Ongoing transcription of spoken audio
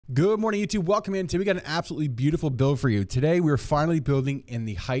Good morning, YouTube. Welcome in. Today we got an absolutely beautiful build for you. Today we're finally building in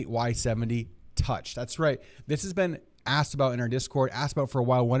the Hyte Y70 Touch. That's right. This has been asked about in our Discord, asked about for a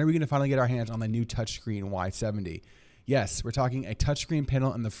while. When are we going to finally get our hands on the new touchscreen Y70? Yes, we're talking a touchscreen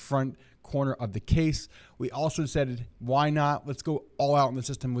panel in the front corner of the case. We also said, why not? Let's go all out in the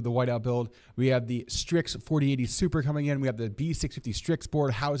system with the whiteout build. We have the STRIX 4080 Super coming in. We have the B650 STRIX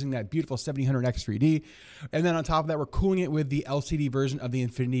board housing that beautiful 7000X 3D. And then on top of that, we're cooling it with the LCD version of the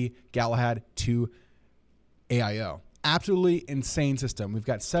Infinity Galahad 2 AIO. Absolutely insane system. We've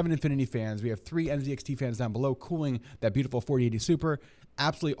got 7 Infinity fans. We have 3 NZXT fans down below cooling that beautiful 4080 Super.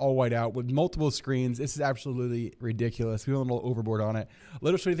 Absolutely all white out with multiple screens. This is absolutely ridiculous. We went a little overboard on it.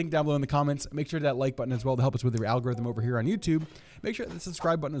 Let us know what you think down below in the comments. Make sure to that like button as well to help us with the algorithm over here on YouTube. Make sure to hit the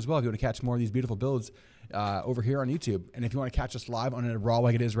subscribe button as well if you want to catch more of these beautiful builds over here on YouTube. And if you want to catch us live on a raw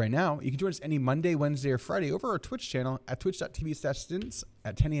like it is right now, you can join us any Monday, Wednesday, or Friday over our Twitch channel at twitch.tv/students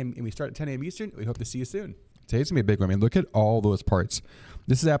at 10 a.m. and we start at 10 a.m. Eastern. We hope to see you soon. Today's gonna be a big one. I mean, look at all those parts.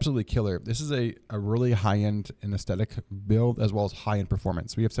 This is absolutely killer. This is a really high-end and aesthetic build as well as high-end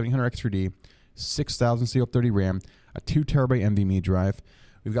performance. We have 7000X 3D, 6000 CL30 RAM, a 2 terabyte NVMe drive.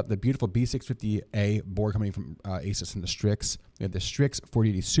 We've got the beautiful B650A board coming from Asus and the STRIX. We have the STRIX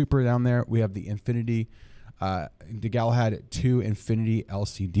 4080 Super down there. We have the Infinity, the Galahad 2 Infinity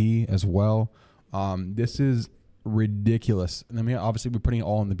LCD as well. This is ridiculous. And then obviously we're putting it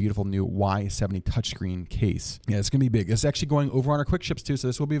all in the beautiful new Y70 touchscreen case. Yeah, it's gonna be big. It's actually going over on our quick ships too, so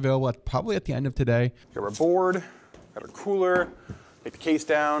this will be available probably at the end of today. Got our board, got our cooler, take the case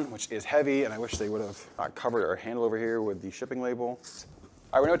down, which is heavy, and I wish they would have covered our handle over here with the shipping label.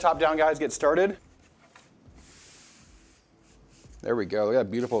 All right, we're gonna top down, guys, get started. There we go. We got a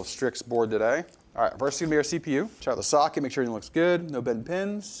beautiful STRIX board today. All right, first is gonna be our CPU. Check out the socket, make sure everything looks good. No bent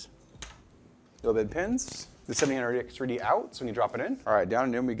pins. No bent pins. The 7000X 3D out, so when you drop it in. All right, down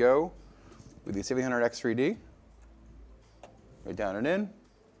and in we go with the 7000X 3D. Right down and in.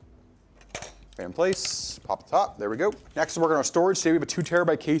 Right in place, pop the top, there we go. Next, we're working on our storage. Today we have a 2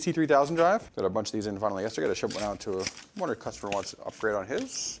 terabyte KT3000 drive. Got a bunch of these in finally yesterday. Got to ship one out to one our customer wants to upgrade on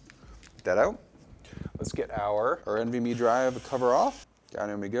his. Get that out. Let's get our NVMe drive cover off. Down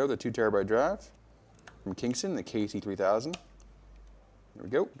in we go, the 2 terabyte drive from Kingston, the KT3000. There we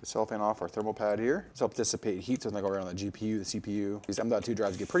go. Get the cellophane off our thermal pad here. This helps dissipate heat so it's not going around the GPU, the CPU. These M.2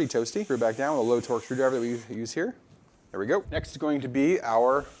 drives get pretty toasty. Screw it back down with a low torque screwdriver that we use here. There we go. Next is going to be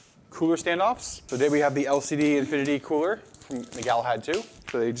our cooler standoffs. So today we have the LCD Infinity cooler from the Galahad 2.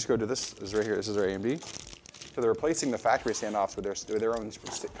 So they just go to this is right here. This is our AMD. So they're replacing the factory standoffs with their own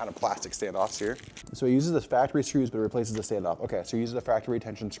kind of plastic standoffs here. So it uses the factory screws, but it replaces the standoff. Okay, so it uses the factory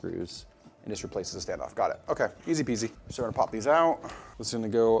tension screws and just replaces the standoff. Got it. Okay, easy peasy. So we're gonna pop these out. This is gonna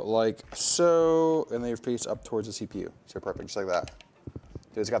go like so, and they face up towards the CPU. So perfect, just like that.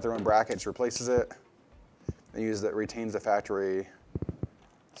 So it's got their own bracket, just replaces it. They use that, retains the factory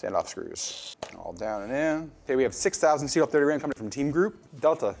standoff screws. All down and in. Okay, we have 6000 CL30 RAM coming from Team Group.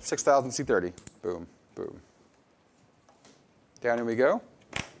 Delta, 6000 C30. Boom, boom. Down in we go.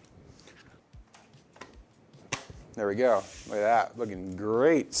 There we go. Look at that, looking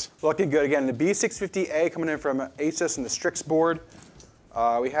great. Looking good. Again, the B650A coming in from Asus and the STRIX board.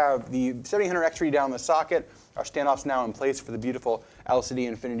 We have the 7000X 3D down in the socket. Our standoff's now in place for the beautiful LCD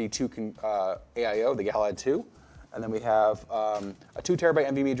Infinity 2 AIO, the Galahad 2. And then we have a 2 terabyte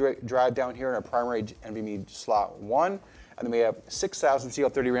NVMe drive down here in our primary NVMe slot 1. And then we have 6000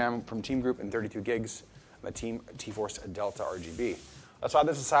 CL30 RAM from Team Group and 32 gigs of the GeForce Delta RGB. Let's slide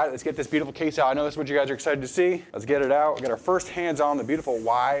this aside. Let's get this beautiful case out. I know this is what you guys are excited to see. Let's get it out. We got our first hands on the beautiful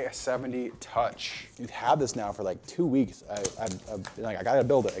Y70 Touch. We've had this now for like 2 weeks. I've been like, I gotta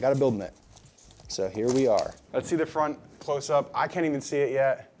build it. I gotta build it. So here we are. Let's see the front close up. I can't even see it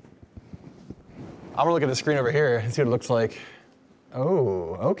yet. I'm gonna look at the screen over here and see what it looks like.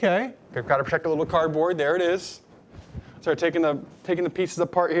 Oh, okay. We've got to protect a little cardboard. There it is. Start taking the pieces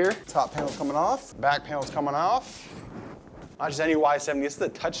apart here. Top panel's coming off. Back panel's coming off. Not just any Y70, this is the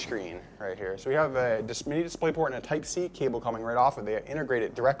touch screen right here. So we have a mini display port and a Type-C cable coming right off, and they integrate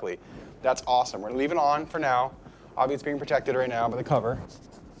it directly. That's awesome. We're gonna leave it on for now. Obviously it's being protected right now by the cover.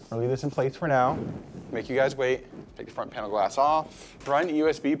 We'll leave this in place for now. Make you guys wait. Take the front panel glass off. Front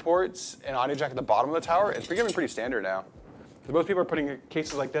USB ports and audio jack at the bottom of the tower. It's becoming pretty standard now. So most people are putting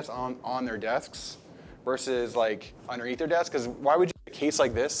cases like this on their desks versus like underneath their desk, because why would you have a case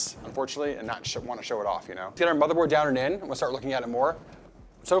like this, unfortunately, and not want to show it off, you know? Let's get our motherboard down and in, and we'll start looking at it more.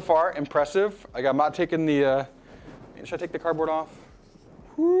 So far, impressive. Like, I'm not taking the, should I take the cardboard off?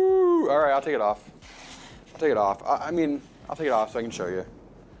 Woo, all right, I'll take it off. I'll take it off. I mean, I'll take it off so I can show you.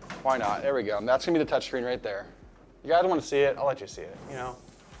 Why not? There we go. That's gonna be the touchscreen right there. You guys want to see it? I'll let you see it, you know?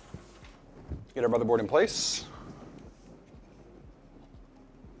 Get our motherboard in place.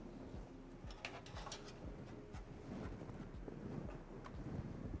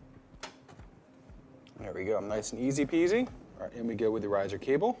 There we go, nice and easy peasy. All right, in we go with the riser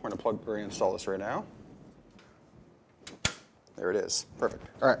cable. We're gonna install this right now. There it is, perfect.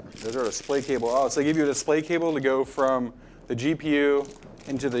 All right, there's our display cable. Oh, so they give you a display cable to go from the GPU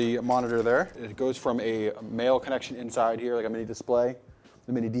into the monitor there. It goes from a male connection inside here, like a mini display,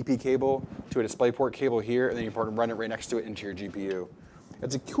 the mini DP cable, to a DisplayPort cable here, and then you run it right next to it into your GPU.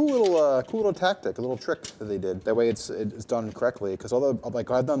 It's a cool little tactic, a little trick that they did. That way it's done correctly. Because although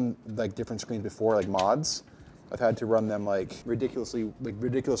I've done like different screens before, like mods, I've had to run them like ridiculous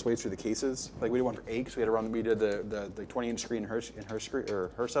ways through the cases. Like we did one for 8 because we did the 20-inch screen in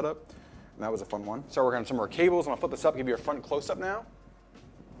her setup, and that was a fun one. So we're working on some more cables. I'm gonna flip this up, give you a front close-up now.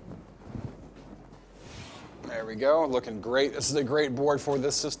 There we go, looking great. This is a great board for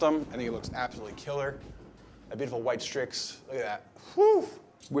this system. I think it looks absolutely killer. A beautiful white STRIX. Look at that. Whew.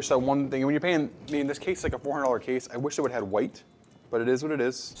 Wish that one thing, when you're paying, I mean, this case is like a $400 case. I wish it would have had white, but it is what it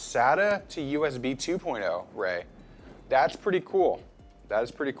is. SATA to USB 2.0, Ray. That's pretty cool. That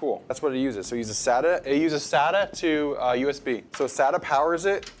is pretty cool. That's what it uses. So it uses SATA to USB. So SATA powers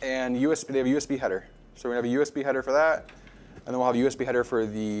it, and they have a USB header. So we're gonna have a USB header for that, and then we'll have a USB header for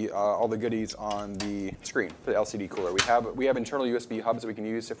the all the goodies on the screen for the LCD cooler. We have internal USB hubs that we can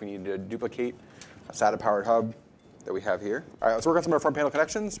use if we need to duplicate a SATA powered hub that we have here. All right, let's work on some of our front panel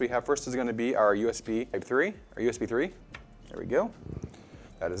connections. We have first is going to be our USB Type 3, our USB 3. There we go.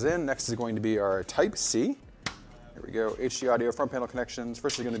 That is in. Next is going to be our Type C. There we go. HD audio front panel connections.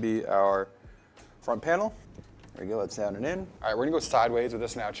 First is going to be our front panel. There we go. That's down and in. All right, we're going to go sideways with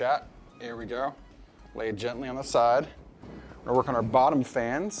this now, chat. Here we go. Lay it gently on the side. We're going to work on our bottom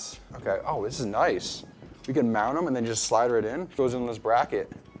fans. Okay. Oh, this is nice. We can mount them and then just slide right in. Goes in this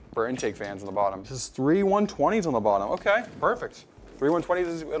bracket for intake fans on the bottom. This is 3 120s on the bottom. Okay, perfect. 3 120s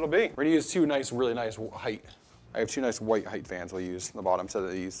is it'll be. We're gonna use two really nice Hyte. I have two nice white Hyte fans we'll use on the bottom so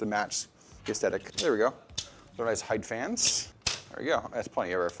that these to match the aesthetic. There we go. They're nice Hyte fans. There we go. That's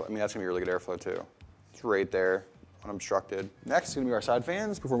plenty of airflow. I mean, that's gonna be really good airflow too. It's right there, unobstructed. Next is gonna be our side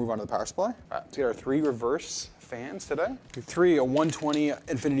fans before we move on to the power supply. All right, let's get our 3 reverse fans today. We have 3 120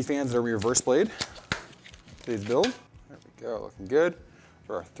 infinity fans that are reverse blade. Today's build. There we go, looking good.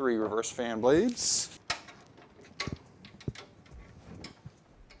 Our 3 reverse fan blades.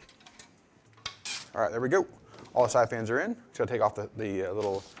 All right, there we go. All the side fans are in. Just gotta take off the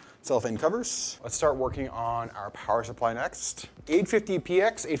little cellophane covers. Let's start working on our power supply next.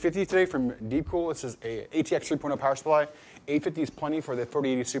 850PX, 850 today from Deepcool. This is a ATX 3.0 power supply. 850 is plenty for the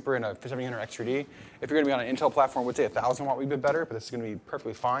 4080 Super and a 7700 X3D. If you're gonna be on an Intel platform, I would say 1000 watt would be better, but this is gonna be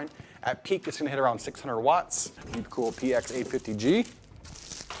perfectly fine. At peak, it's gonna hit around 600 watts. Deepcool PX 850G.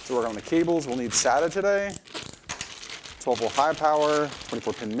 So we're on the cables. We'll need SATA today. 12 volt high power,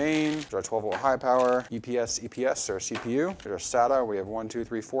 24 pin main. There's our 12 volt high power, EPS, our CPU. There's our SATA. We have 1, 2,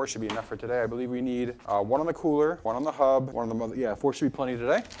 3, 4 should be enough for today. I believe we need 1 on the cooler, 1 on the hub, 1 on the mother. Yeah, 4 should be plenty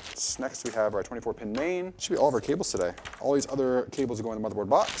today. Next we have our 24 pin main. Should be all of our cables today. All these other cables are going in the motherboard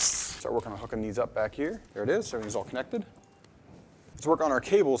box. Start working on hooking these up back here. There it is. Everything's all connected. Let's work on our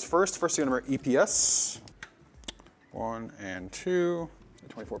cables first. First we're going to EPS. 1 and 2.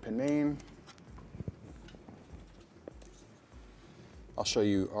 24 pin main. I'll show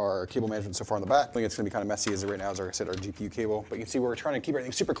you our cable management so far in the back. I think it's gonna be kind of messy as it right now, as I said, our GPU cable. But you can see we're trying to keep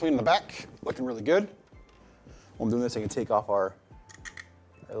everything super clean in the back, looking really good. While I'm doing this, I can take off our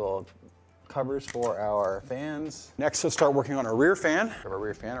little covers for our fans. Next, let's start working on our rear fan. We have our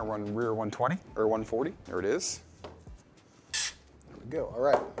rear fan, our rear 120 or 140. There it is. There we go. All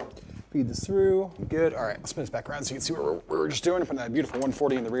right. Feed this through. Good. All right, let's spin this back around so you can see what we're just doing. Putting that beautiful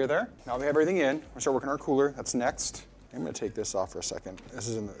 140 in the rear there. Now we have everything in. We're gonna start working our cooler. That's next. I'm gonna take this off for a second. This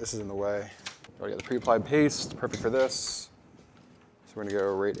is in the way. Already got the pre-applied paste. Perfect for this. So we're gonna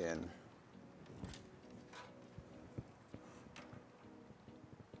go right in.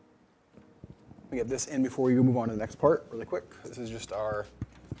 We get this in before we move on to the next part really quick. This is just our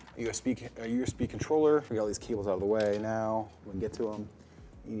USB controller. We got all these cables out of the way now. We can get to them.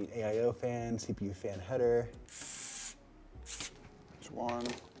 You need AIO fan, CPU fan header. There's one.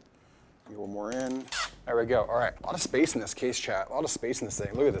 Get one more in. There we go. All right. A lot of space in this case, chat. A lot of space in this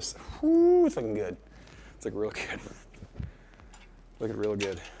thing. Look at this. Whoo, it's looking good. It's looking real good. Looking real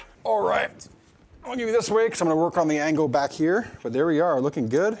good. All right. I'll give you this way because I'm going to work on the angle back here. But there we are, looking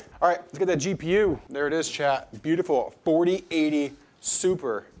good. All right, let's get that GPU. There it is, chat. Beautiful 4080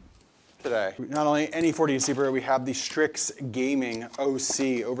 Super today. Not only any 4080 Super, we have the STRIX Gaming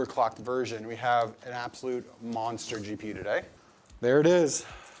OC overclocked version. We have an absolute monster GPU today. There it is.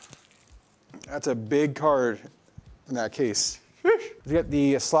 That's a big card in that case. We got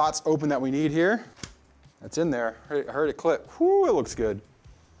the slots open that we need here. That's in there. I heard it clip. Whoo, it looks good.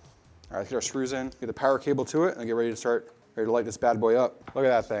 All right, let's get our screws in, get the power cable to it, and get ready to light this bad boy up. Look at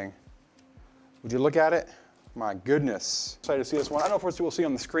that thing. Would you look at it? My goodness. Excited to see this one. I don't know if we'll see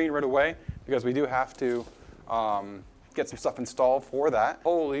on the screen right away because we do have to get some stuff installed for that.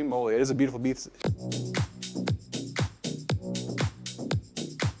 Holy moly, it is a beautiful beast.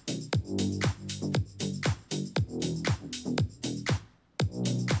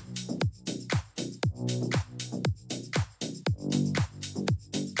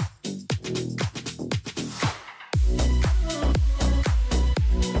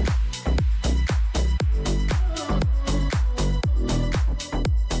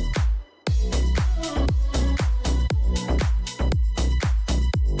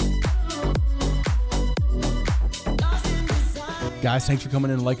 Guys, thanks for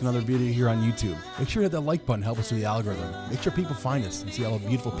coming in and liking another video here on YouTube. Make sure you hit that like button, help us with the algorithm. Make sure people find us and see all the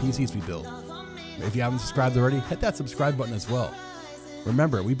beautiful PCs we build. If you haven't subscribed already, hit that subscribe button as well.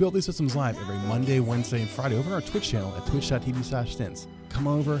 Remember, we build these systems live every Monday, Wednesday, and Friday over on our Twitch channel at twitch.tv/stints. Come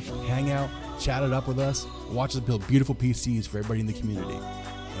over, hang out, chat it up with us, watch us build beautiful PCs for everybody in the community.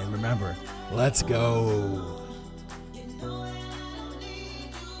 And remember, let's go.